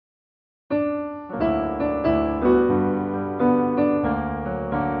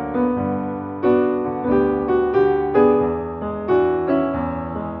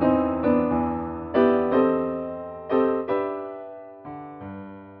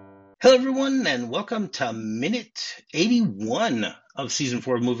Hello, everyone, and welcome to minute 81 of season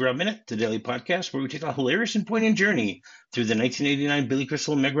 4 of MovieRob Minute, the daily podcast where we take a hilarious and poignant journey through the 1989 Billy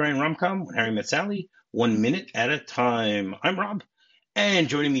Crystal and Meg Ryan rom-com When Harry Met Sally, 1 minute at a time. I'm Rob, and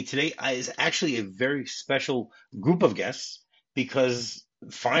joining me today is actually a very special group of guests because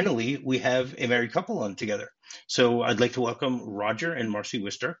finally we have a married couple on together. So I'd like to welcome Roger and Marcy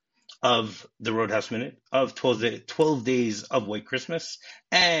Wister of the Roadhouse Minute, of 12 Days of White Christmas,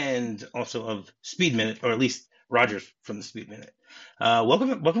 and also of Speed Minute, or at least Rogers from the Speed Minute.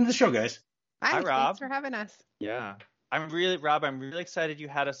 Welcome to the show, guys. Hi, Hi, Rob. thanks for having us. Yeah. I'm really excited you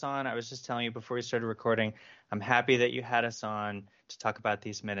had us on. I was just telling you before we started recording, I'm happy that you had us on to talk about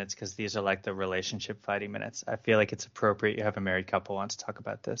these minutes because these are like the relationship fighting minutes. I feel like it's appropriate you have a married couple on to talk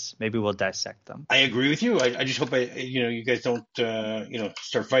about this. Maybe we'll dissect them. I agree with you. I just hope you guys don't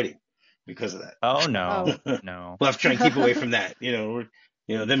start fighting because of that. Oh no, no. We'll have to try and keep away from that.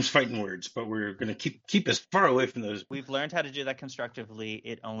 Them's fighting words, but we're gonna keep as far away from those. We've learned how to do that constructively.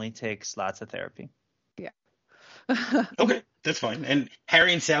 It only takes lots of therapy. Yeah. Okay, that's fine. And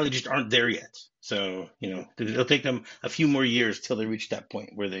Harry and Sally just aren't there yet. So, it'll take them a few more years till they reach that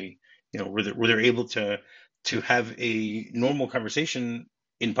point where they're able to have a normal conversation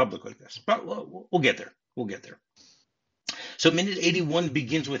in public like this. But we'll get there. We'll get there. So minute 81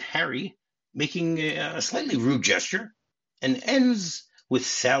 begins with Harry making a slightly rude gesture and ends with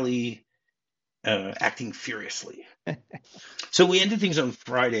Sally acting furiously. So we ended things on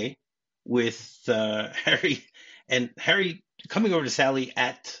Friday with Harry coming over to Sally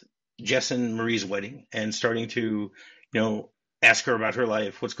at Jess and Marie's wedding and starting to, ask her about her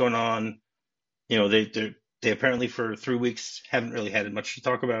life, what's going on. They apparently for 3 weeks haven't really had much to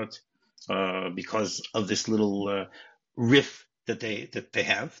talk about because of this little riff that they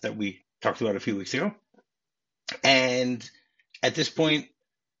have that we talked about a few weeks ago. And at this point,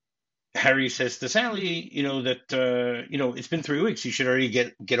 Harry says to Sally, that it's been 3 weeks. You should already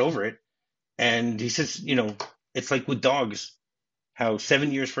get over it. And he says, it's like with dogs, how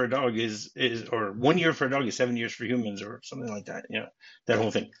 7 years for a dog is or 1 year for a dog is 7 years for humans, or something like that. That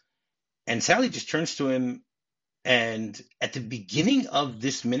whole thing. And Sally just turns to him, and at the beginning of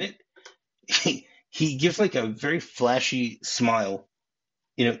this minute, he gives like a very flashy smile,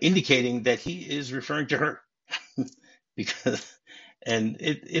 indicating that he is referring to her. And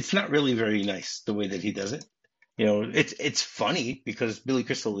it's not really very nice the way that he does it. It's funny because Billy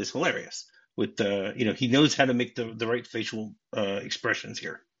Crystal is hilarious with he knows how to make the right facial expressions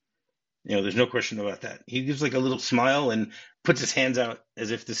here. There's no question about that. He gives like a little smile and puts his hands out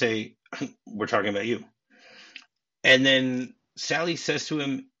as if to say, we're talking about you. And then Sally says to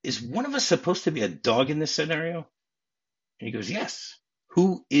him, is one of us supposed to be a dog in this scenario? And he goes, yes.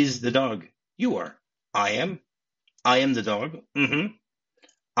 Who is the dog? You are. I am. I am the dog. Mm-hmm.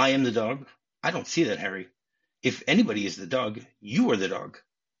 I am the dog. I don't see that, Harry. If anybody is the dog, you are the dog.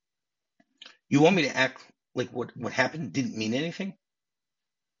 You want me to act like what happened didn't mean anything?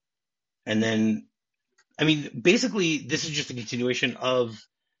 And then, basically, this is just a continuation of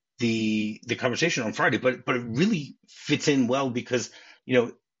the conversation on Friday, but it really fits in well because,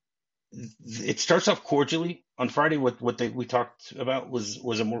 it starts off cordially. On Friday, what we talked about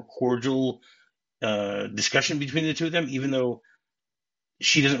was a more cordial discussion between the two of them, even though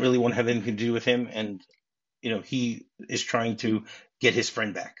she doesn't really want to have anything to do with him, and he is trying to get his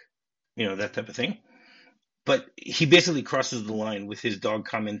friend back, that type of thing. But he basically crosses the line with his dog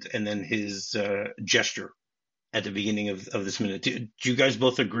comment and then his gesture at the beginning of this minute. Do you guys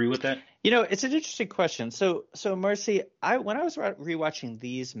both agree with that? It's an interesting question. So Marcy, when I was rewatching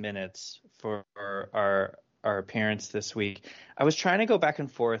these minutes for our appearance this week, I was trying to go back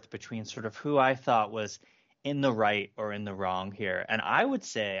and forth between sort of who I thought was in the right or in the wrong here. And I would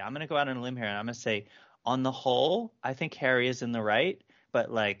say, I'm going to go out on a limb here, and I'm going to say, on the whole, I think Harry is in the right. But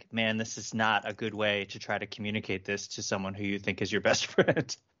man, this is not a good way to try to communicate this to someone who you think is your best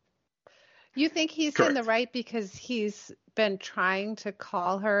friend. You think he's Correct. in the right because he's been trying to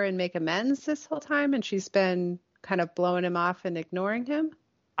call her and make amends this whole time, and she's been kind of blowing him off and ignoring him?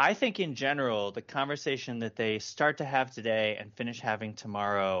 I think in general, the conversation that they start to have today and finish having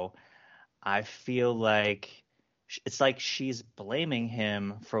tomorrow, I feel like it's like she's blaming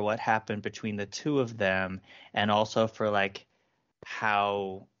him for what happened between the two of them, and also for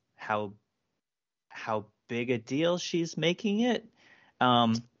how big a deal she's making it.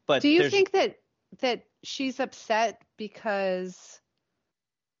 But do you think that she's upset because,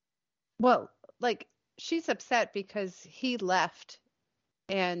 she's upset because he left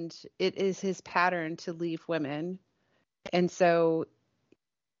and it is his pattern to leave women. And so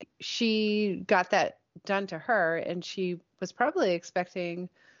she got that done to her, and she was probably expecting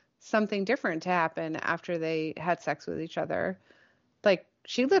something different to happen after they had sex with each other. Like,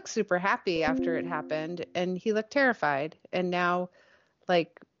 she looked super happy after it happened, and he looked terrified. And now,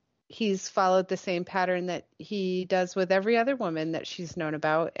 like, he's followed the same pattern that he does with every other woman that she's known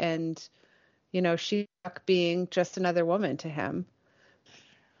about. And, you know, she's stuck being just another woman to him.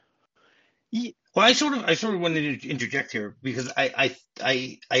 Well, I sort of wanted to interject here because I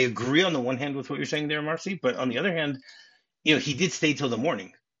agree on the one hand with what you're saying there, Marcy, but on the other hand, he did stay till the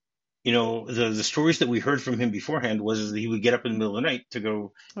morning. The stories that we heard from him beforehand was that he would get up in the middle of the night to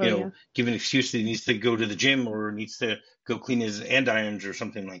go, Oh, yeah. give an excuse that he needs to go to the gym or needs to go clean his andirons or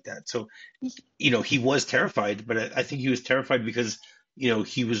something like that. So, he was terrified, but I think he was terrified because,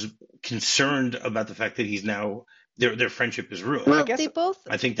 he was concerned about the fact that he's now their friendship is ruined. Well,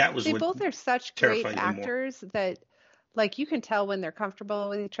 I think that was they what both are such great terrified him more. actors that, like, you can tell when they're comfortable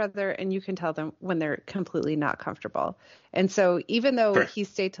with each other, and you can tell them when they're completely not comfortable. And so even though Correct. he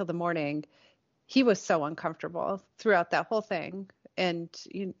stayed till the morning, he was so uncomfortable throughout that whole thing. And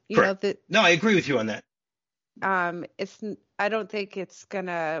you know Correct. that No, I agree with you on that. I don't think it's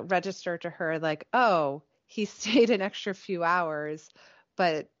gonna register to her like, oh, he stayed an extra few hours,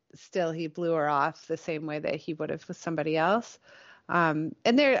 but still he blew her off the same way that he would have with somebody else. And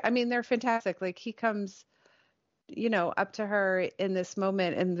they're fantastic. Like, he comes, up to her in this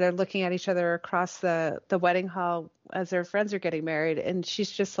moment, and they're looking at each other across the wedding hall as their friends are getting married, and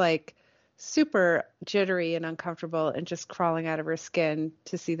she's just like super jittery and uncomfortable and just crawling out of her skin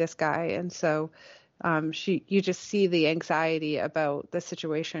to see this guy. And so you just see the anxiety about the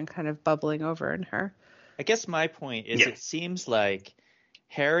situation kind of bubbling over in her. I guess my point is, It seems like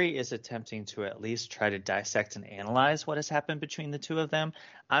Harry is attempting to at least try to dissect and analyze what has happened between the two of them.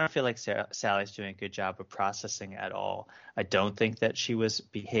 I don't feel like Sally's doing a good job of processing at all. I don't think that she was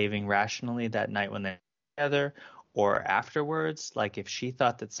behaving rationally that night when they were together or afterwards. Like, if she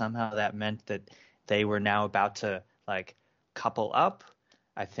thought that somehow that meant that they were now about to, like, couple up,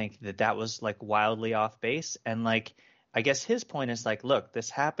 I think that was, like, wildly off base. And, like, I guess his point is, like, look, this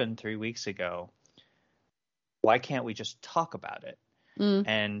happened 3 weeks ago. Why can't we just talk about it?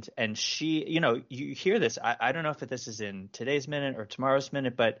 And she, you hear this. I don't know if this is in today's minute or tomorrow's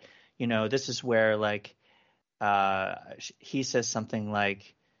minute, but, this is where, like, he says something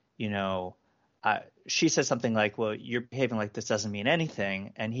like, she says something like, well, you're behaving like this doesn't mean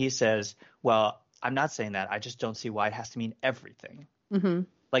anything. And he says, well, I'm not saying that. I just don't see why it has to mean everything. Mm-hmm.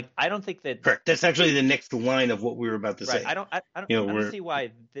 Like, I don't think that. Correct. That's actually the next line of what we were about to say. I don't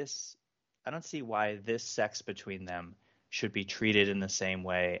see why this sex between them should be treated in the same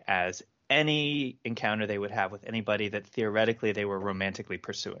way as any encounter they would have with anybody that theoretically they were romantically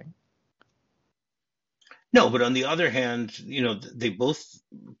pursuing. No, but on the other hand, they both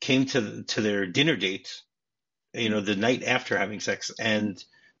came to their dinner date, the night after having sex, and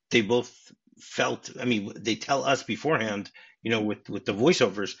they both felt, they tell us beforehand, with the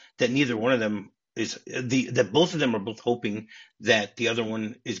voiceovers, that neither one of them that both of them are both hoping that the other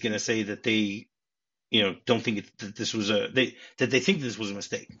one is going to say that they don't think that this was that they think this was a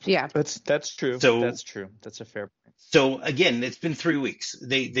mistake. Yeah, that's true. So that's true. That's a fair point. So again, it's been 3 weeks.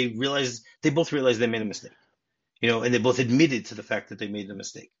 They both realized they made a mistake, and they both admitted to the fact that they made the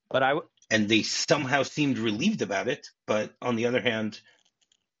mistake. And they somehow seemed relieved about it. But on the other hand,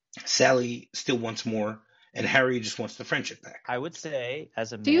 Sally still wants more, and Harry just wants the friendship back. I would say,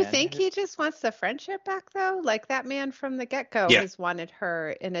 as a man, do you think he just wants the friendship back though? Like, that man from the get-go has wanted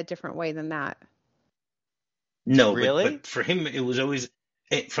her in a different way than that. No, really? But for him, it was always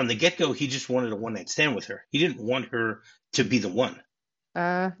from the get-go. He just wanted a one-night stand with her. He didn't want her to be the one.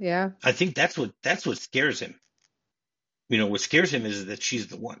 Yeah. I think that's what scares him. What scares him is that she's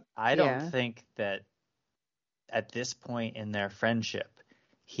the one. I don't think that at this point in their friendship,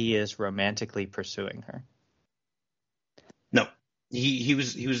 he is romantically pursuing her. No, he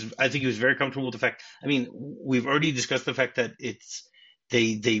was. I think he was very comfortable with the fact. We've already discussed the fact that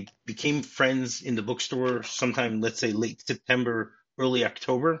they became friends in the bookstore sometime, let's say late September, early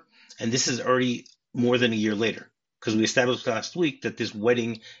October, and this is already more than a year later, because we established last week that this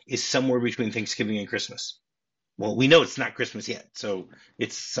wedding is somewhere between Thanksgiving and Christmas. Well, we know it's not Christmas yet, so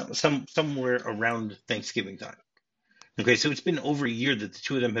it's somewhere around Thanksgiving time. Okay, so it's been over a year that the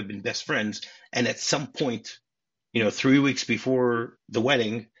two of them have been best friends, and at some point, 3 weeks before the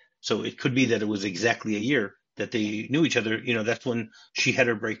wedding, so it could be that it was exactly a year that they knew each other. That's when she had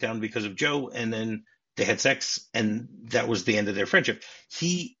her breakdown because of Joe, and then they had sex, and that was the end of their friendship.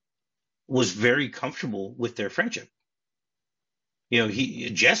 He was very comfortable with their friendship.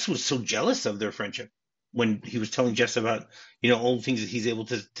 Jess was so jealous of their friendship when he was telling Jess about, all the things that he's able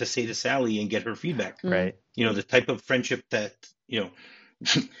to say to Sally and get her feedback. Right. The type of friendship that,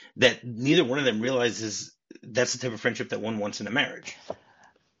 that neither one of them realizes that's the type of friendship that one wants in a marriage.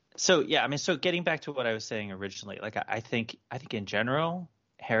 So yeah, I mean, so getting back to what I was saying originally, like I think in general,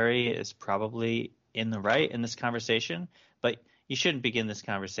 Harry is probably in the right in this conversation, but you shouldn't begin this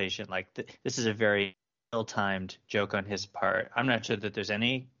conversation like this is a very ill-timed joke on his part. I'm not sure that there's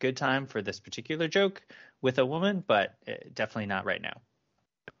any good time for this particular joke with a woman, but definitely not right now.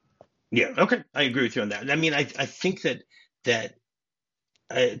 Yeah, okay, I agree with you on that. I mean, I think that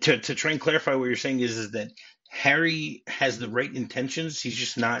to try and clarify what you're saying is that Harry has the right intentions. He's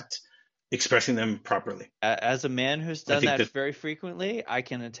just not expressing them properly. As a man who's I done think that that very frequently, I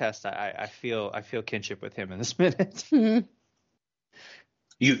can attest. I feel kinship with him in this minute.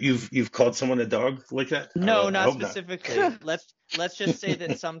 you've called someone a dog like that. No, I not hope not. specifically. Let's just say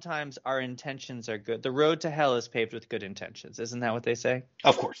that sometimes our intentions are good. The road to hell is paved with good intentions. Isn't that what they say?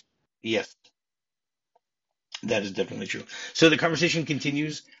 Of course, yes, that is definitely true. So the conversation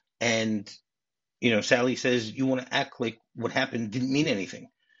continues, and Sally says, "You want to act like what happened didn't mean anything."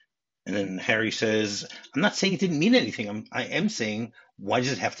 And then Harry says, "I'm not saying it didn't mean anything. I am saying, why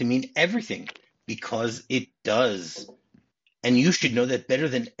does it have to mean everything? Because it does. And you should know that better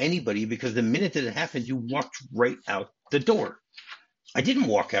than anybody, because the minute that it happened, you walked right out the door." "I didn't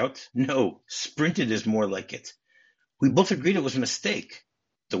walk out. No, sprinted is more like it. We both agreed it was a mistake.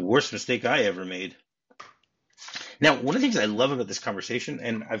 The worst mistake I ever made." Now, one of the things I love about this conversation,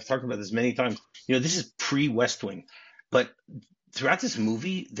 and I've talked about this many times, this is pre-West Wing, but throughout this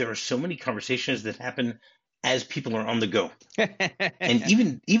movie, there are so many conversations that happen as people are on the go. And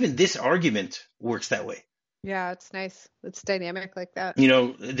even this argument works that way. Yeah, it's nice. It's dynamic like that.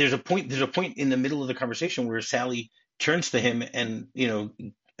 There's a point in the middle of the conversation where Sally turns to him and,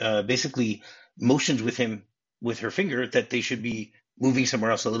 basically motions with him with her finger that they should be moving somewhere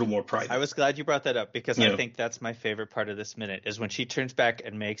else a little more private. I was glad you brought that up because I think that's my favorite part of this minute is when she turns back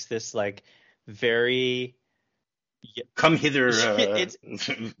and makes this like very come hither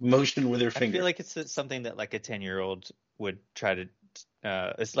motion with her finger. I feel like it's something that like a 10-year-old would try to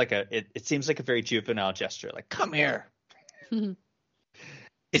it's like it seems like a very juvenile gesture, like come here.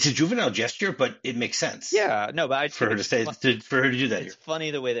 It's a juvenile gesture, but it makes sense. Yeah, no, but for her to do that. It's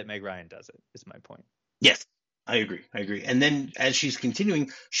funny the way that Meg Ryan does it, is my point. Yes, I agree. And then as she's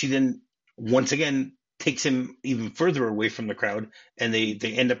continuing, she then once again takes him even further away from the crowd, and they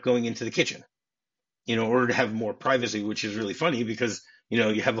end up going into the kitchen, in order to have more privacy, which is really funny because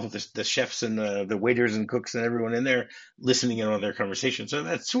you have all the chefs and the waiters and cooks and everyone in there listening in on their conversation. So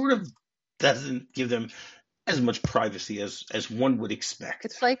that sort of doesn't give them as much privacy as one would expect.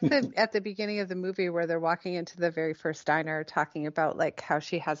 It's like at the beginning of the movie where they're walking into the very first diner talking about like how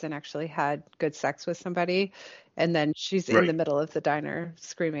she hasn't actually had good sex with somebody, and then she's in the middle of the diner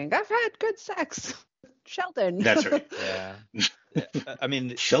screaming, "I've had good sex, Sheldon." That's right. Yeah. I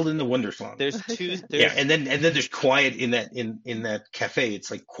mean, Sheldon the Wonderswan. And then there's quiet in that cafe. It's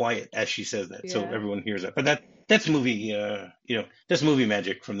like quiet as she says that, so everyone hears that. But that's movie, that's movie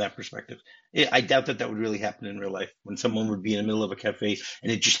magic from that perspective. I doubt that would really happen in real life when someone would be in the middle of a cafe and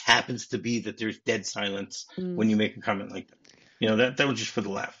it just happens to be that there's dead silence when you make a comment like that. That was just for the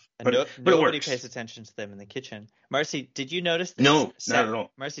laugh. But nobody pays attention to them in the kitchen. Marcy, did you notice that? No, not at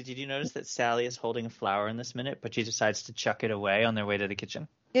all. Marcy, did you notice that Sally is holding a flower in this minute, but she decides to chuck it away on their way to the kitchen?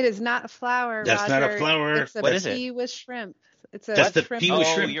 It is not a flower. That's Roger. not a flower. It's a what is pea it? with shrimp. It's a That's the shrimp. pea with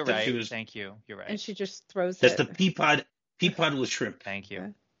shrimp. You're right. Thank you. You're right. And she just throws That's it. the pea pod with shrimp. Thank you.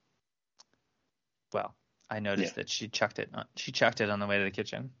 Okay. Well, I noticed that she chucked it on the way to the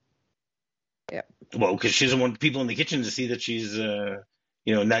kitchen. Yeah. Well, because she doesn't want people in the kitchen to see that she's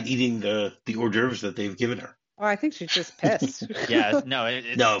not eating the hors d'oeuvres that they've given her. Oh, I think she's just pissed. Yeah, no,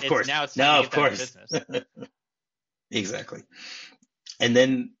 of course. Now it's no, time of to get course. down to business. Exactly. And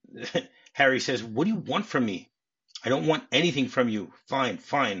then Harry says, "What do you want from me?" "I don't want anything from you." Fine.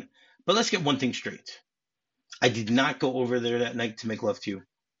 But let's get one thing straight. I did not go over there that night to make love to you.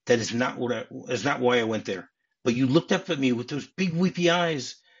 That is not why I went there. But you looked up at me with those big weepy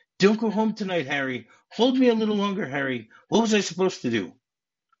eyes. Don't go home tonight, Harry. Hold me a little longer, Harry. What was I supposed to do?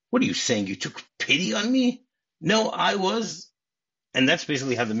 What are you saying? You took pity on me? No, I was. And that's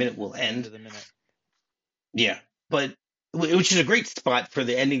basically how the minute will end. Yeah, but which is a great spot for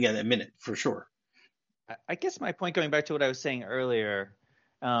the ending of that minute, for sure. I guess my point, going back to what I was saying earlier,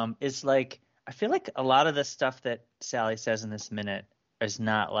 is like I feel like a lot of the stuff that Sally says in this minute is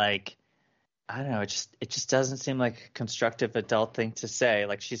not like, I don't know, it just doesn't seem like a constructive adult thing to say.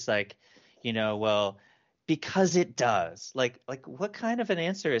 Like she's like, well, because it does. Like what kind of an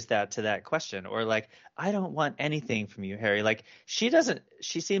answer is that to that question? Or like, I don't want anything from you, Harry. Like she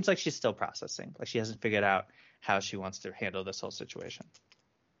seems like she's still processing. Like she hasn't figured out how she wants to handle this whole situation.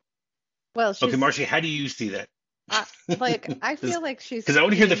 Well, Okay, she's Marcy, how do you see that? like I feel like Because I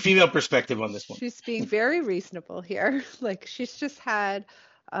want to hear the female perspective on this one. she's being very reasonable here. Like she's just had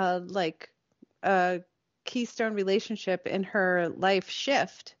like a keystone relationship in her life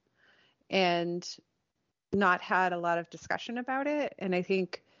shift and not had a lot of discussion about it. And I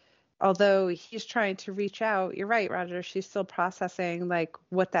think although he's trying to reach out, you're right, Roger, she's still processing like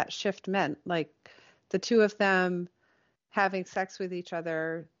what that shift meant. Like the two of them having sex with each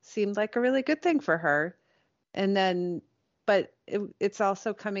other seemed like a really good thing for her. And then, but it's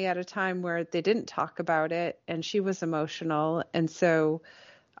also coming at a time where they didn't talk about it and she was emotional. And so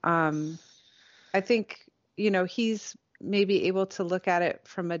I think, he's maybe able to look at it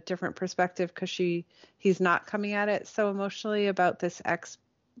from a different perspective because he's not coming at it so emotionally about this ex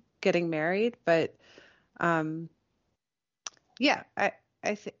getting married. But yeah,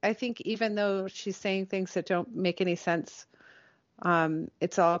 I think even though she's saying things that don't make any sense,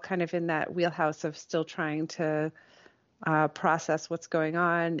 it's all kind of in that wheelhouse of still trying to process what's going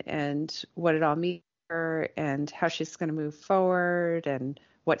on and what it all means for her and how she's going to move forward and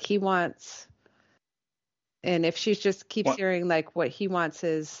what he wants. And if she just keeps Well, hearing like what he wants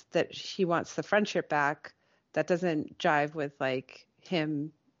is that he wants the friendship back, that doesn't jive with like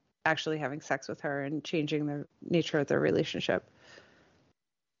him actually having sex with her and changing the nature of their relationship.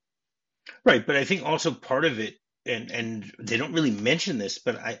 right, but I think also part of it, and they don't really mention this,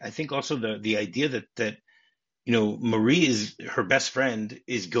 but I think also the idea that Marie is her best friend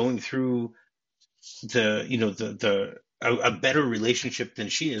is going through a better relationship than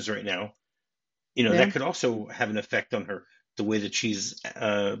she is right now. Yeah. That could also have an effect on her, the way that she's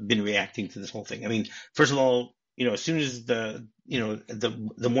been reacting to this whole thing. I mean, first of all, as soon as the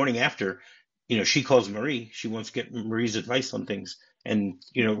morning after, she calls Marie. She wants to get Marie's advice on things, and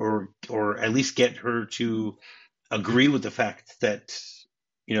or at least get her to agree with the fact that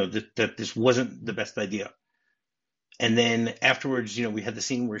that this wasn't the best idea. And then afterwards, we had the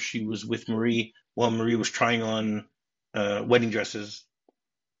scene where she was with Marie while Marie was trying on wedding dresses,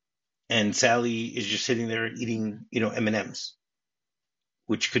 and Sally is just sitting there eating, M&Ms,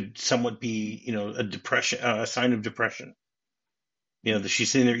 which could somewhat be, a sign of depression. That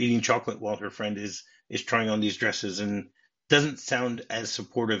she's sitting there eating chocolate while her friend is trying on these dresses, and doesn't sound as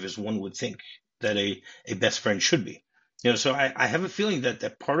supportive as one would think that a best friend should be. So I have a feeling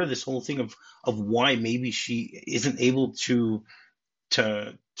that part of this whole thing of why maybe she isn't able to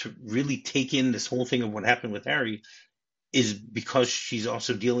really take in this whole thing of what happened with Harry is because she's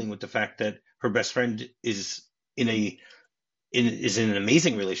also dealing with the fact that her best friend is in an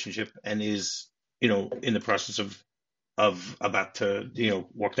amazing relationship and is in the process of about to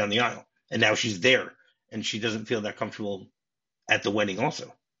walk down the aisle, and now she's there and she doesn't feel that comfortable at the wedding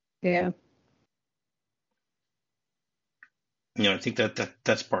also. Yeah. I think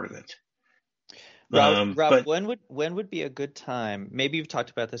that's part of it. Rob, But when would be a good time? Maybe you've talked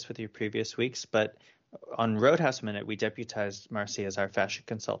about this with your previous weeks, but on Roadhouse Minute, we deputized Marcy as our fashion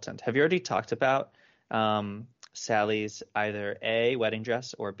consultant. Have you already talked about Sally's either A, wedding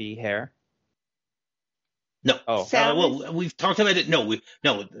dress, or B, hair? no. Oh, Well, we've talked about it. No,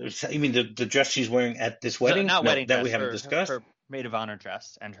 you mean the dress she's wearing at this wedding? not No, wedding that dress. we haven't discussed. Her maid of honor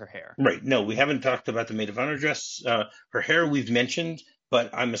dress and her hair. Right. No, we haven't talked about the maid of honor dress. Her hair we've mentioned,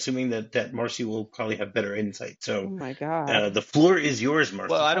 but I'm assuming that Marcy will probably have better insight. Oh So my God. the floor is yours,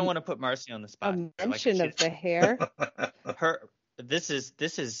 Marcy. Well, I don't want to put Marcy on the spot. A mention of the hair. This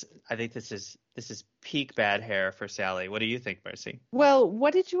is I think this is peak bad hair for Sally. What do you think, Marcy? Well,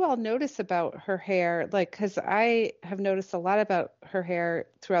 what did you all notice about her hair? Like, because I have noticed a lot about her hair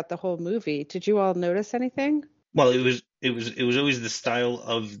throughout the whole movie. Did you all notice anything? Well, it was always the style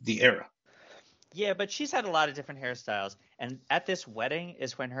of the era. Yeah, but she's had a lot of different hairstyles, and at this wedding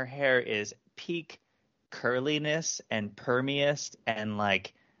is when her hair is peak curliness and permiest and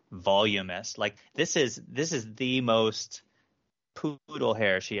like voluminous. Like this is the most poodle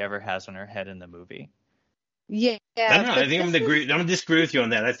hair she ever has on her head in the movie. Yeah. I don't know. I think I'm this gonna disagree with you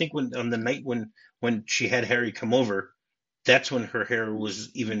on that. I think on the night when she had Harry come over, that's when her hair was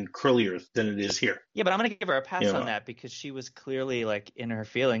even curlier than it is here. Yeah, but I'm gonna give her a pass on that because she was clearly like in her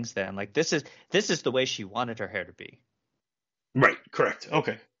feelings then. Like this is the way she wanted her hair to be. Right. Correct.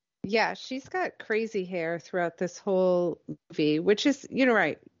 Okay. Yeah, she's got crazy hair throughout this whole movie, which is,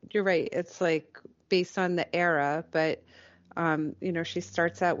 right. You're right. It's like based on the era, but she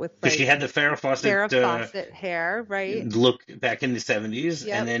starts out with like Because she had the Farrah Fawcett hair, right? Look back in the 70s,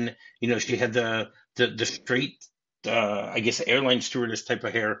 Yep. and then she had the straight, I guess, airline stewardess type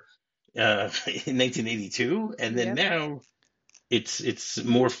of hair in 1982, and then Yep. now it's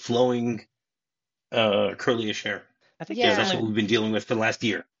more flowing, curlyish hair. I think Yeah, there's that's Yeah, what only we've been dealing with for the last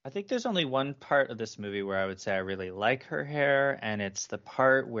year. I think there's only one part of this movie where I would say I really like her hair, and it's the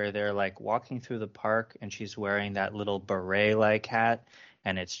part where they're like walking through the park and she's wearing that little beret-like hat,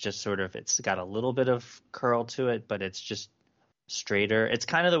 and it's just sort of it's got a little bit of curl to it, but it's just straighter. It's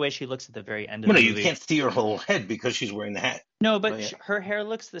kind of the way she looks at the very end of Well, the no, you movie. can't see her whole head because she's wearing the hat. No, But but yeah. her hair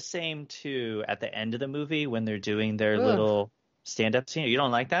looks the same too at the end of the movie when they're doing their ugh, little stand-up scene. You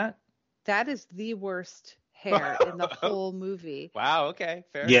don't like that? that is the worst hair in the whole movie. Wow, okay,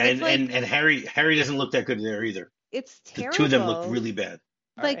 fair Yeah, enough. It's and like Harry doesn't look that good there either. it's The two of them look terrible. really bad.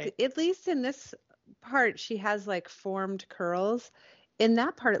 All right. Like at least in this part, she has like formed curls. In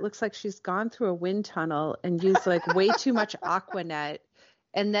that part, it looks like she's gone through a wind tunnel and used like way too much Aquanet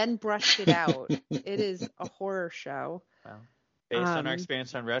and then brushed it out. It is a horror show. Well, based on our Um,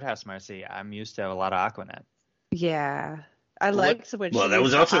 experience on Roadhouse, Marcy, I'm used to a lot of Aquanet. yeah. I What liked when Well, she that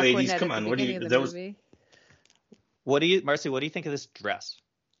was used the also 80s. Aquanet Come at the on, what do beginning you? of the That was movie. Marcy, what do you think of this dress?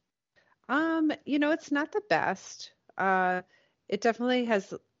 It's not the best. It definitely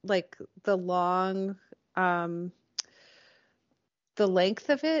has like um, the length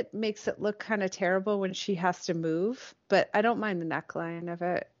of it makes it look kind of terrible when she has to move, but I don't mind the neckline of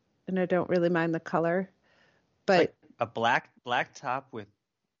it, and I don't really mind the color. It's like But a black top with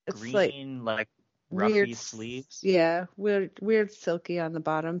it's like green like weird, ruffy sleeves. yeah, weird silky on the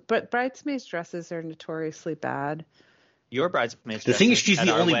bottom. But bridesmaids' dresses are notoriously bad. Your bridesmaids the thing is dresses she's at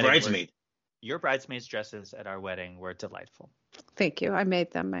the our only wedding were bridesmaid. your bridesmaids dresses at our wedding were delightful. Thank you. I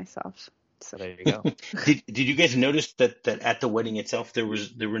made them myself. So So there you go. Did you guys notice that at the wedding itself there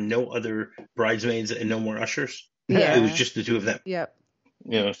were no other bridesmaids and no more ushers? It was yeah, just the two of them. yep.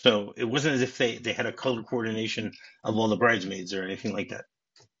 So it wasn't as if they had a color coordination of all the bridesmaids or anything like that.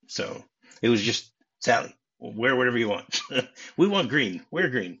 So it was just Sally, wear whatever you want. We want green. Wear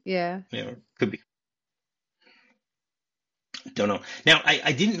green. Yeah. Could be. Don't know. Now,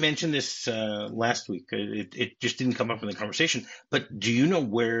 I didn't mention this last week. It just didn't come up in the conversation. But do you know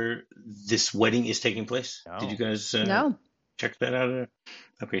where this wedding is taking place? Did you No. guys No. check that out?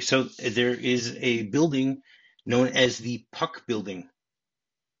 Okay, so there is a building known as the Puck Building,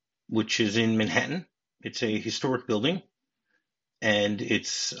 which is in Manhattan. It's a historic building, and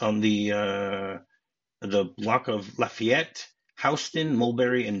it's on the block of Lafayette, Houston,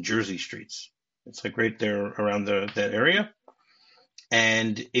 Mulberry, and Jersey streets. It's like right there around that area.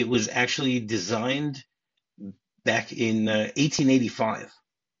 And it was actually designed back in 1885.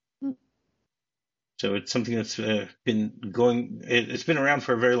 Hmm. So it's something that's been going. It's been around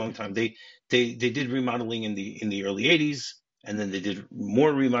for a very long time. They did remodeling in the early 80s, and then they did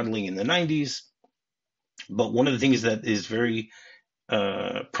more remodeling in the 90s. But one of the things that is very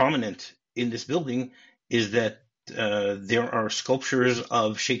prominent in this building is that there are sculptures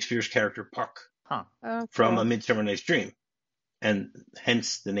of Shakespeare's character Puck Huh. Oh, from A cool. Midsummer Night's Dream, and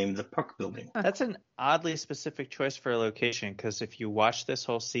hence the name of the Puck Building. Huh. That's an oddly specific choice for a location because if you watch this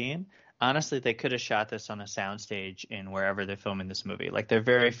whole scene, honestly, they could have shot this on a soundstage in wherever they're filming this movie. Like there are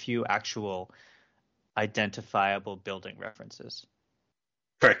very few actual identifiable building references.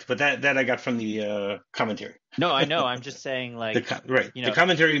 Correct, but that I got from the commentary. No, I know. I'm just saying, like, Right. you The know,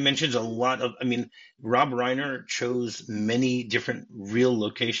 commentary mentions a lot of. I mean, Rob Reiner chose many different real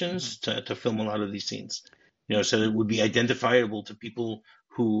locations to film a lot of these scenes. So that it would be identifiable to people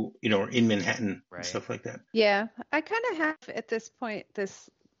who are in Manhattan and right. stuff like that. Yeah, I kind of have at this point this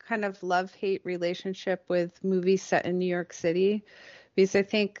kind of love-hate relationship with movies set in New York City because I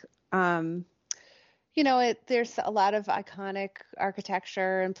think there's a lot of iconic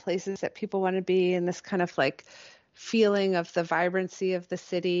architecture and places that people want to be and this kind of like feeling of the vibrancy of the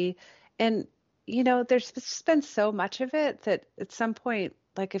city. And there's just been so much of it that at some point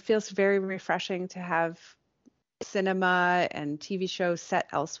like it feels very refreshing to have cinema and TV shows set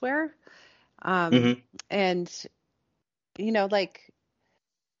elsewhere. Hmm. And like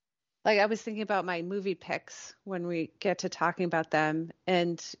I was thinking about my movie picks when we get to talking about them,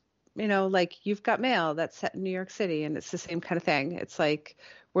 and like You've Got Mail that's set in New York City, and it's the same kind of thing. It's like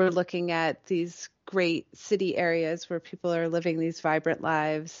we're looking at these great city areas where people are living these vibrant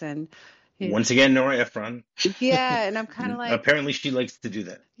lives, and Once again, Nora Ephron. yeah, and I'm kind of like, Apparently, she likes to do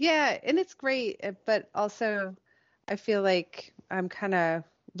that. yeah, and it's great, but also I feel like I'm kind of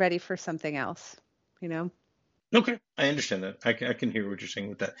ready for something else, you know? Okay, I understand that. I can hear what you're saying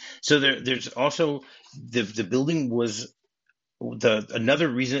with that. So there's also the building was another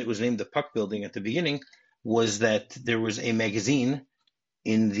reason it was named the Puck Building at the beginning was that there was a magazine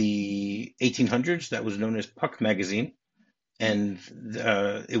in the 1800s that was known as Puck Magazine, and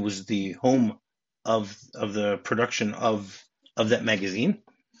it was the home of the production of that magazine.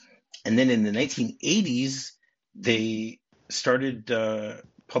 And then in the 1980s, they started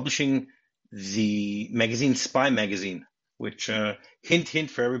publishing the magazine Spy Magazine, which, hint, hint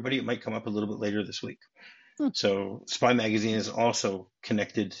for everybody, it might come up a little bit later this week. Hmm. So Spy Magazine is also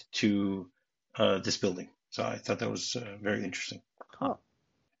connected to this building. So I thought that was very interesting. Cool.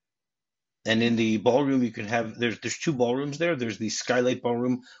 And in the ballroom, you can have there's two ballrooms there. There's the Skylight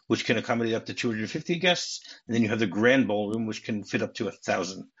Ballroom, which can accommodate up to 250 guests, and then you have the Grand Ballroom, which can fit up to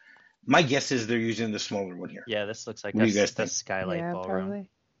 1,000. My guess is they're using the smaller one here. Yeah, this looks like What do you guys the think? Skylight Yeah, Ballroom. probably.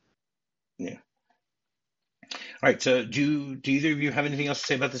 Yeah. All right. So do either of you have anything else to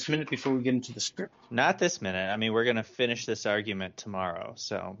say about this minute before we get into the script? Not this minute. I mean, we're going to finish this argument tomorrow,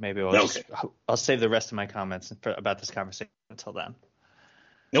 so maybe I'll save the rest of my comments about this conversation until then.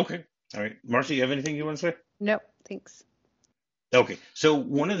 Okay. All right. Marcy, you have anything you want to say? Nope, thanks. Okay. So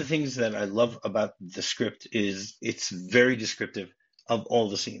one of the things that I love about the script is it's very descriptive of all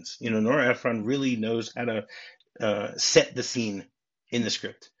the scenes. Nora Ephron really knows how to set the scene in the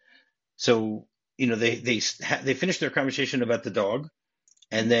script. So, they finish their conversation about the dog.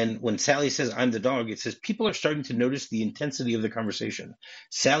 And then when Sally says, "I'm the dog," it says people are starting to notice the intensity of the conversation.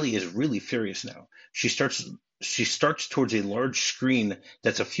 Sally is really furious now. She starts towards a large screen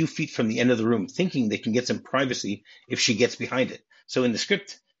that's a few feet from the end of the room, thinking they can get some privacy if she gets behind it. So in the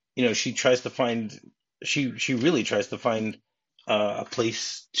script, she really tries to find a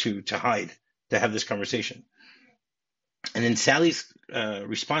place to hide, to have this conversation. And then Sally's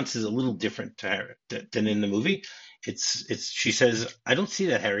response is a little different to Harry than in the movie. She says, "I don't see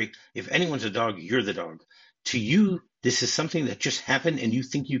that, Harry. If anyone's a dog, you're the dog. To you, this is something that just happened, and you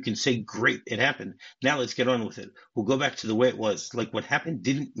think you can say, 'Great, it happened. Now let's get on with it. We'll go back to the way it was. Like what happened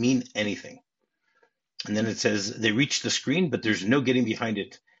didn't mean anything.'" And then it says, "They reach the screen, but there's no getting behind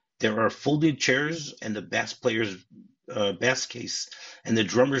it. There are folded chairs and the bass player's bass case and the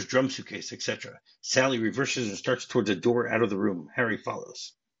drummer's drum suitcase, etc. Sally reverses and starts towards a door out of the room. Harry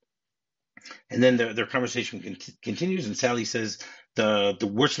follows." And then their conversation continues, and Sally says,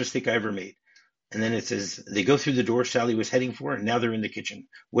 the worst mistake I ever made. And then it says, they go through the door Sally was heading for, and now they're in the kitchen.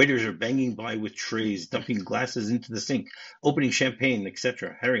 Waiters are banging by with trays, dumping glasses into the sink, opening champagne,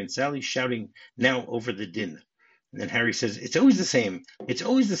 etc. Harry and Sally shouting now over the din. And then Harry says, "It's always the same. It's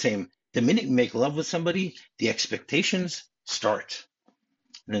always the same. The minute you make love with somebody, the expectations start."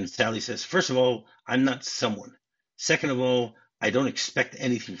 And then Sally says, "First of all, I'm not someone. Second of all, I don't expect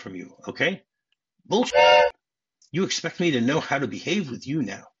anything from you, okay? Bullshit. You expect me to know how to behave with you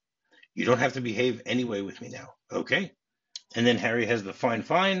now. You don't have to behave anyway with me now, okay?" And then Harry has the fine,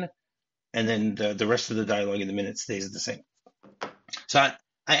 fine, and then the rest of the dialogue in the minute stays the same. So I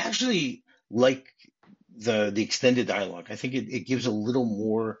actually like the extended dialogue. I think it gives a little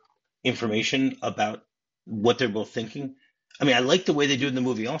more information about what they're both thinking. I mean, I like the way they do it in the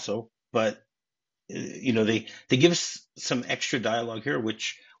movie also, but they give us some extra dialogue here,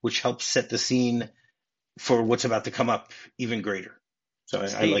 which helps set the scene for what's about to come up even greater. So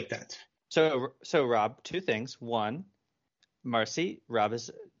I like that. So Rob, two things. One, Marcy, Rob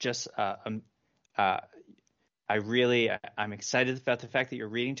is just I'm excited about the fact that you're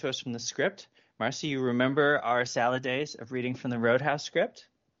reading to us from the script. Marcy, you remember our salad days of reading from the Roadhouse script?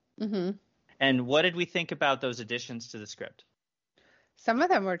 Mm-hmm. And what did we think about those additions to the script? Some of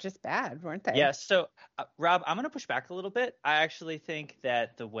them were just bad, weren't they? Yeah. So, Rob, I'm going to push back a little bit. I actually think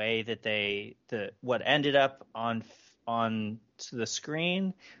that the way that what ended up on the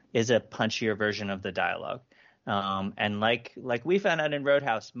screen is a punchier version of the dialogue. And like we found out in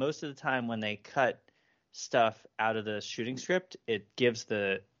Roadhouse, most of the time when they cut stuff out of the shooting script, it gives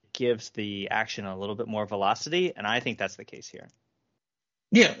the action a little bit more velocity, and I think that's the case here.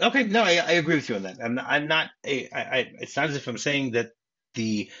 Yeah. Okay. No, I agree with you on that. I'm not. It's not as if I'm saying that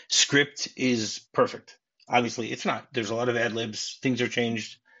the script is perfect. Obviously, it's not. There's a lot of ad libs. Things are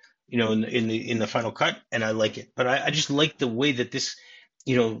changed, in the final cut, and I like it. But I just like the way that this,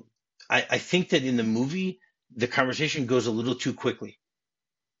 I think that in the movie the conversation goes a little too quickly,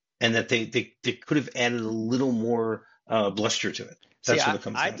 and that they could have added a little more bluster to it. That's what it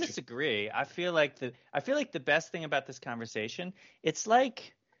comes down to. I disagree. I feel like the best thing about this conversation, it's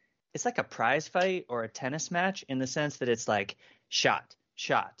like a prize fight or a tennis match in the sense that it's like shot,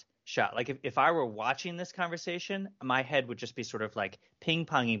 shot, shot. Like if I were watching this conversation, my head would just be sort of like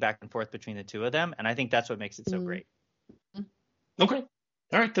ping-ponging back and forth between the two of them, and I think that's what makes it so great. Okay.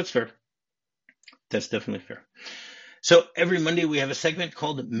 All right, that's fair. That's definitely fair. So every Monday we have a segment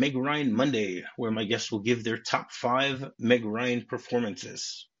called Meg Ryan Monday, where my guests will give their top 5 Meg Ryan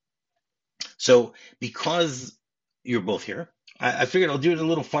performances. So because you're both here, I figured I'll do it in a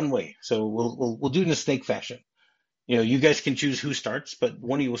little fun way. So we'll do it in a snake fashion. You guys can choose who starts, but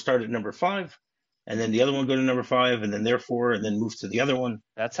one of you will start at number 5, and then the other one go to number 5, and then their 4, and then move to the other one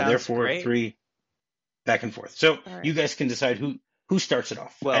That to their sounds 4, great. 3, back and forth. So All you right. guys can decide who starts it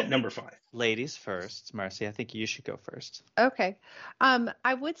off at Well, number 5. ladies first. Marcy, I think you should go first. Okay.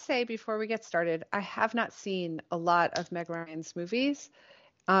 I would say before we get started, I have not seen a lot of Meg Ryan's movies,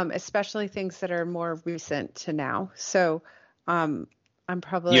 especially things that are more recent to now. So, I'm You're not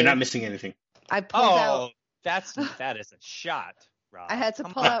probably missing anything. I pulled out. Oh, that is a shot, Rob. I had to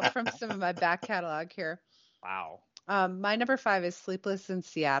Come pull on. out from some of my back catalog here. Wow. My number 5 is Sleepless in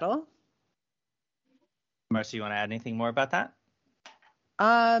Seattle. Marcy, you want to add anything more about that?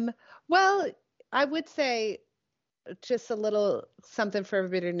 Well, I would say just a little something for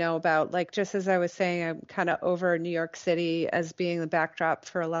everybody to know about. Like, just as I was saying, I'm kind of over New York City as being the backdrop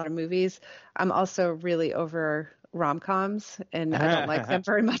for a lot of movies. I'm also really over rom-coms, and I don't like them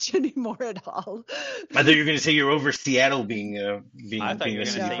very much anymore at all. I thought you were going to say you're over Seattle being I thought you were a going to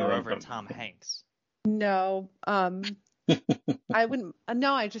city say you for were rom over com. Tom Hanks. No, I wouldn't.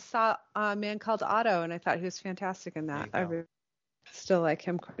 No, I just saw A Man Called Otto, and I thought he was fantastic in that. I still like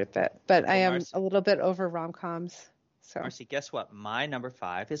him quite a bit, but I am a little bit over rom-coms. So, Marcy, guess what? My number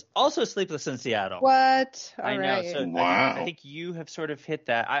 5 is also Sleepless in Seattle. What? All I know. right. So Wow. I think you have sort of hit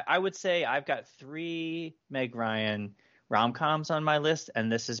that. I would say I've got 3 Meg Ryan rom-coms on my list,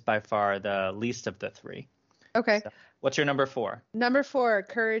 and this is by far the least of the 3. Okay. So, what's your number 4? Number 4,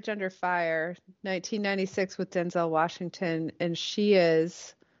 Courage Under Fire, 1996 with Denzel Washington, and she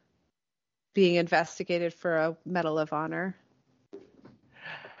is being investigated for a Medal of Honor.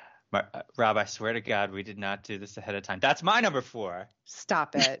 Rob, I swear to God, we did not do this ahead of time. That's my number 4.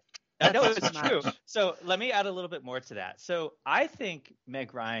 Stop it. I know That's it's too true. much. So let me add a little bit more to that. So I think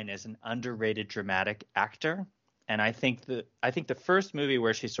Meg Ryan is an underrated dramatic actor. And I think the first movie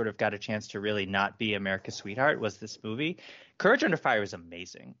where she sort of got a chance to really not be America's sweetheart was this movie. Courage Under Fire is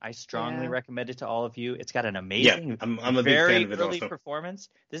amazing. I strongly recommend it to all of you. It's got an amazing, I'm a big very fan of it early also. performance.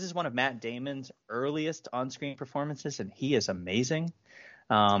 This is one of Matt Damon's earliest on-screen performances, and he is amazing.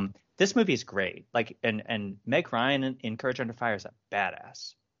 This movie is great. Like, and Meg Ryan in Courage Under Fire is a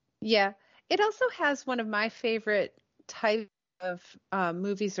badass. Yeah. It also has one of my favorite types of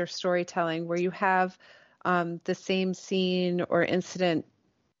movies or storytelling where you have the same scene or incident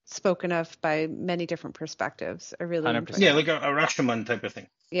spoken of by many different perspectives. I really enjoy 100%. Yeah, that. like a Rashomon type of thing.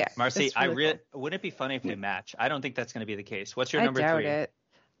 Yeah. Marcy, it's really cool. wouldn't it be funny if we match? I don't think that's going to be the case. What's your I number doubt 3?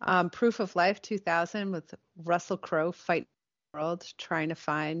 it. Proof of Life 2000 with Russell Crowe fighting the world trying to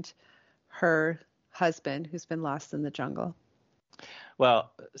find her husband who's been lost in the jungle.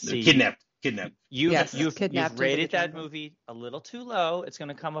 Well, see, Kidnapped. You've kidnapped into rated the that jungle. movie a little too low. It's going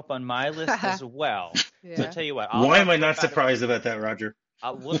to come up on my list as well. Yeah. So I'll tell you what. I'll Why talk am I more not about it. surprised about that, Roger?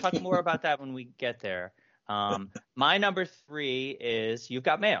 We'll talk more about that when we get there. My number 3 is You've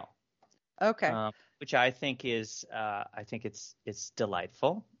Got Mail. Okay. Which I think is it's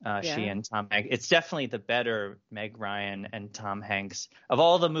delightful. She and Tom Hanks. It's definitely the better Meg Ryan and Tom Hanks of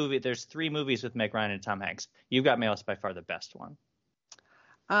all the movies. There's 3 movies with Meg Ryan and Tom Hanks. You've Got Mail is by far the best one.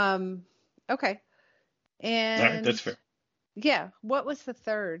 Okay. And All right, that's fair. Yeah. What was the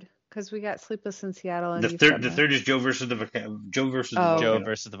third? Because we got Sleepless in Seattle and The third is Joe versus the volcano. Joe versus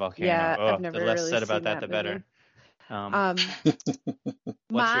the volcano. Yeah, oh, I've never the less really said about seen that, the movie. better.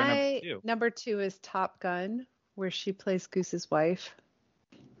 What's My your number 2 is Top Gun, where she plays Goose's wife.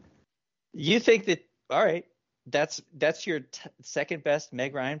 You think that? All right, that's your second best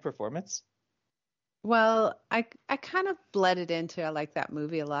Meg Ryan performance. Well, I kind of bled it into I like that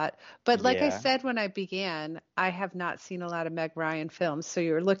movie a lot. But like I Yeah. said when I began, I have not seen a lot of Meg Ryan films. So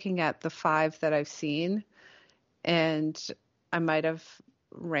you're looking at the 5 that I've seen, and I might have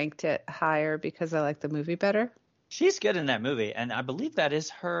ranked it higher because I like the movie better. She's good in that movie, and I believe that is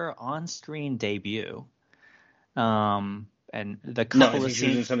her on-screen debut. And the couple No, I of think she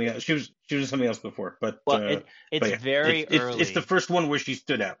was in scenes. something else. She was in something else before, but Well, it's yeah, very early. It's the first one where she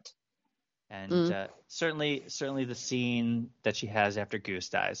stood out. And certainly the scene that she has after Goose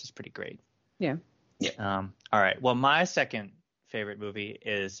dies is pretty great. Yeah. All right. Well, my second favorite movie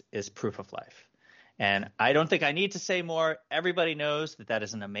is Proof of Life. And I don't think I need to say more. Everybody knows that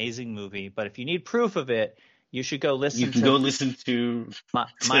is an amazing movie. But if you need proof of it, you should go listen You can go listen to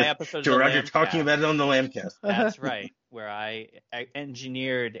my episode to of the Roger Lambcast. talking about it on the Lambcast. That's right, where I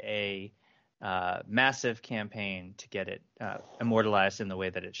engineered a massive campaign to get it immortalized in the way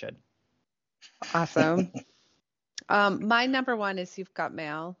that it should. Awesome. My number 1 is You've Got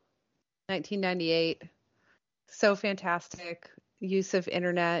Mail, 1998. So fantastic. Use of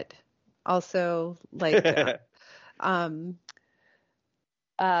internet. Also, like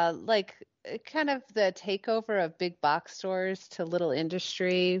kind of the takeover of big box stores to little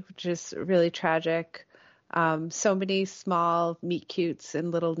industry, which is really tragic. So many small meet cutes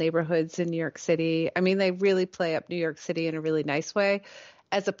in little neighborhoods in New York City. I mean, they really play up New York City in a really nice way,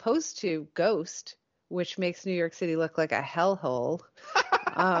 as opposed to Ghost, which makes New York City look like a hellhole.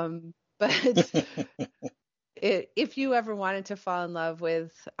 But if you ever wanted to fall in love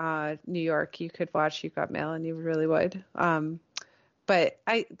with New York, you could watch You've Got Mail, and you really would. But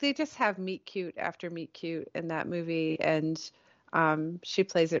they just have meet cute after meet cute in that movie, and she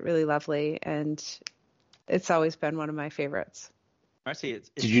plays it really lovely, and it's always been one of my favorites. Marcy,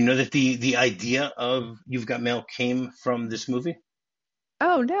 Did you know that the idea of You've Got Mail came from this movie?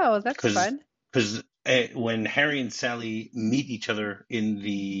 Oh no, that's fun. Because when Harry and Sally meet each other in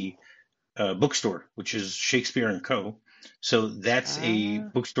the bookstore, which is Shakespeare and Co. So that's a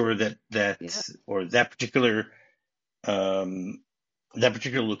bookstore or that particular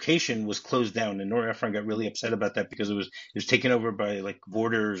location was closed down, and Nora Ephron got really upset about that because it was taken over by like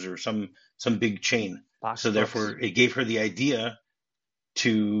Borders or some big chain. Therefore, it gave her the idea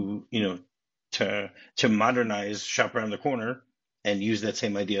to modernize Shop Around the Corner and use that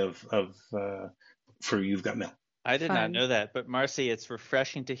same idea for You've Got Mail. I did not know that, but Marcy, it's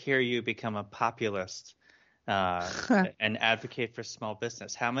refreshing to hear you become a populist and advocate for small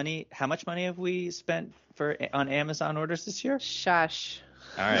business. How much money have we spent on Amazon orders this year? Shush.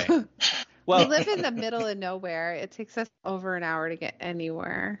 All right. Well, we live in the middle of nowhere. It takes us over an hour to get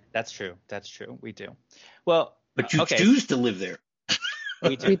anywhere. That's true. We do. Well, but you choose to live there.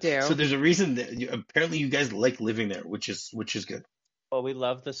 We do. We do. So there's a reason that apparently you guys like living there, which is good. Well, we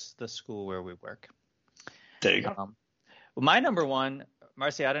love the school where we work. There you go. Well, my number one,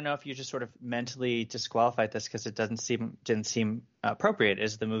 Marcy, I don't know if you just sort of mentally disqualified this because it didn't seem appropriate,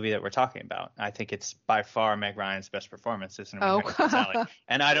 is the movie that we're talking about. I think it's by far Meg Ryan's best performance as an American Sally.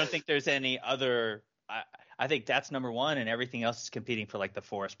 And I don't think there's any other. I think that's number one, and everything else is competing for like the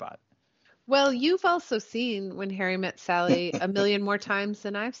 4 spot. Well, you've also seen When Harry Met Sally a million more times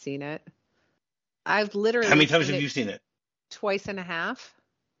than I've seen it. I've literally. How many times have you seen it? Twice and a half.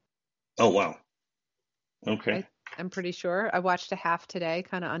 Oh wow. Okay. I'm pretty sure. I watched a half today,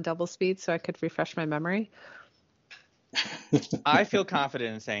 kind of on double speed, so I could refresh my memory. I feel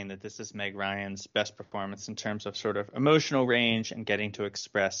confident in saying that this is Meg Ryan's best performance in terms of sort of emotional range and getting to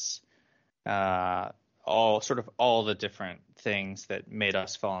express all the different things that made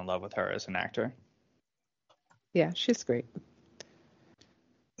us fall in love with her as an actor. Yeah, she's great.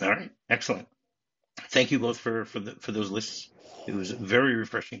 All right, excellent. Thank you both for those lists. It was very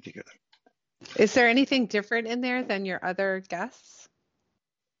refreshing to hear them. Is there anything different in there than your other guests?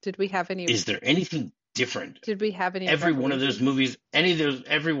 Did we have any? Is there anything different? Did we have any? Every one of those movies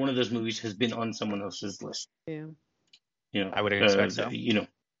has been on someone else's list. Yeah. I would expect so.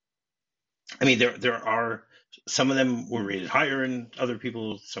 I mean, there are some of them were rated higher and other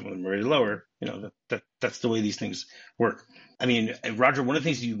people, some of them were rated lower. That's the way these things work. I mean, Roger, one of the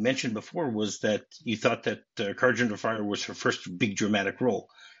things you mentioned before was that you thought that Courage Under Fire was her first big dramatic role.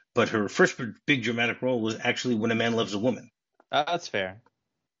 But her first big dramatic role was actually When a Man Loves a Woman. That's fair.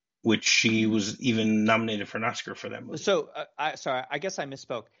 Which she was even nominated for an Oscar for that movie. So, I guess I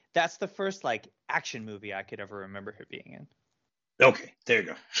misspoke. That's the first action movie I could ever remember her being in. Okay, there you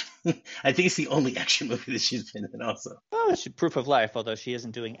go. I think it's the only action movie that she's been in also. Oh, it's Proof of Life, although she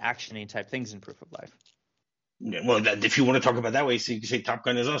isn't doing action-y type things in Proof of Life. Yeah, well, if you want to talk about that way, so you can say Top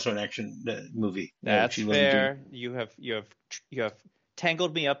Gun is also an action movie. That's fair. You have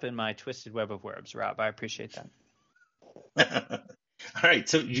tangled me up in my twisted web of words, Rob. I appreciate that. All right.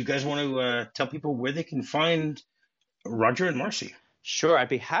 So you guys want to tell people where they can find Roger and Marcy? Sure. I'd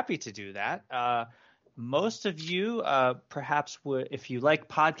be happy to do that. Most of you perhaps would, if you like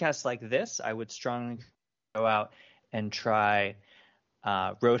podcasts like this, I would strongly go out and try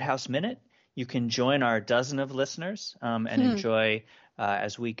Roadhouse Minute. You can join our dozen of listeners and enjoy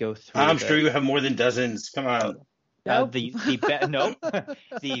as we go through. I'm sure you have more than dozens. Come on. Nope. The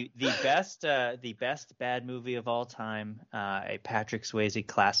best bad movie of all time, a Patrick Swayze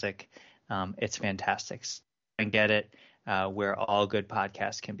classic. It's fantastic. And get it where all good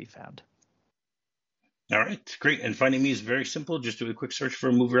podcasts can be found. All right, great. And finding me is very simple. Just do a quick search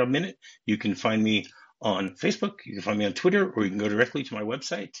for MovieRob Minute. You can find me on Facebook. You can find me on Twitter, or you can go directly to my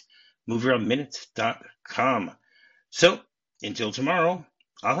website, MovieRobMinute.com. So until tomorrow,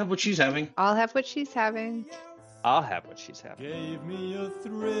 I'll have what she's having. I'll have what she's having. I'll have what she's having. Gave me a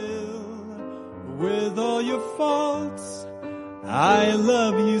thrill with all your faults. I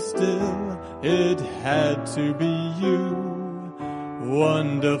love you still. It had to be you.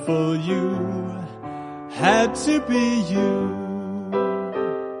 Wonderful you. Had to be you.